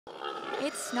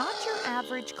It's not your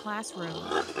average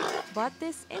classroom, but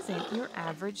this isn't your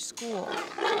average school.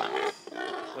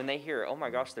 When they hear, oh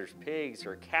my gosh, there's pigs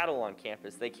or cattle on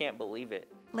campus, they can't believe it.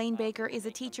 Lane Baker is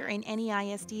a teacher in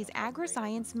NEISD's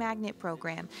Agriscience Magnet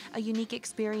Program, a unique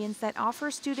experience that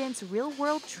offers students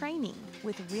real-world training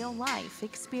with real-life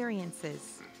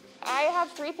experiences. I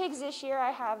have 3 pigs this year. I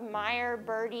have Meyer,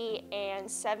 Birdie, and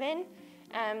Seven.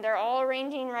 They're all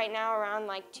ranging right now around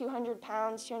like 200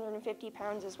 pounds, 250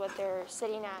 pounds is what they're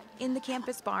sitting at. In the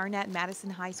campus barn at Madison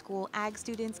High School, ag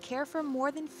students care for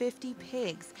more than 50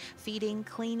 pigs, feeding,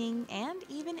 cleaning, and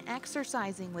even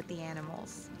exercising with the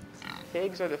animals.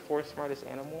 Pigs are the 4th smartest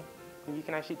animal. You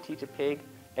can actually teach a pig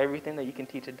everything that you can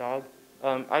teach a dog.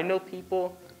 I know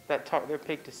people that taught their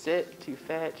pig to sit, to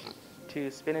fetch,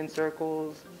 to spin in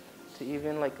circles, to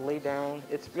even like lay down.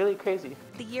 It's really crazy.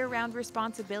 The year-round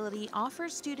responsibility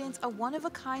offers students a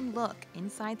one-of-a-kind look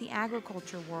inside the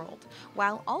agriculture world,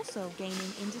 while also gaining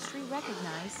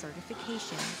industry-recognized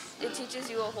certifications. It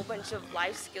teaches you a whole bunch of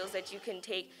life skills that you can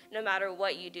take no matter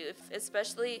what you do,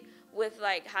 especially with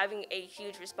like having a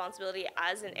huge responsibility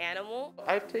as an animal.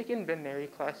 I've taken veterinary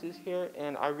classes here,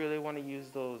 and I really want to use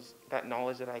that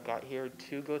knowledge that I got here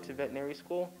to go to veterinary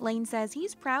school. Lane says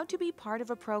he's proud to be part of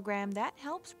a program that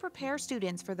helps prepare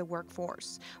students for the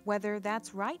workforce, whether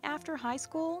that's right after high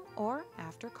school or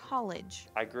after college.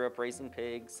 I grew up raising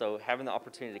pigs, so having the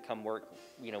opportunity to come work,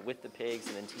 with the pigs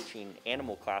and then teaching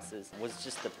animal classes was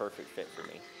just the perfect fit for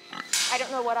me. I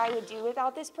don't know what I would do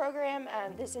without this program.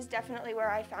 This is definitely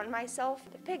where I found myself.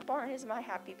 The pig barn is my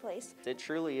happy place. It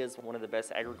truly is one of the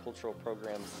best agricultural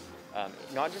programs,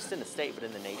 not just in the state, but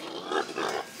in the nation.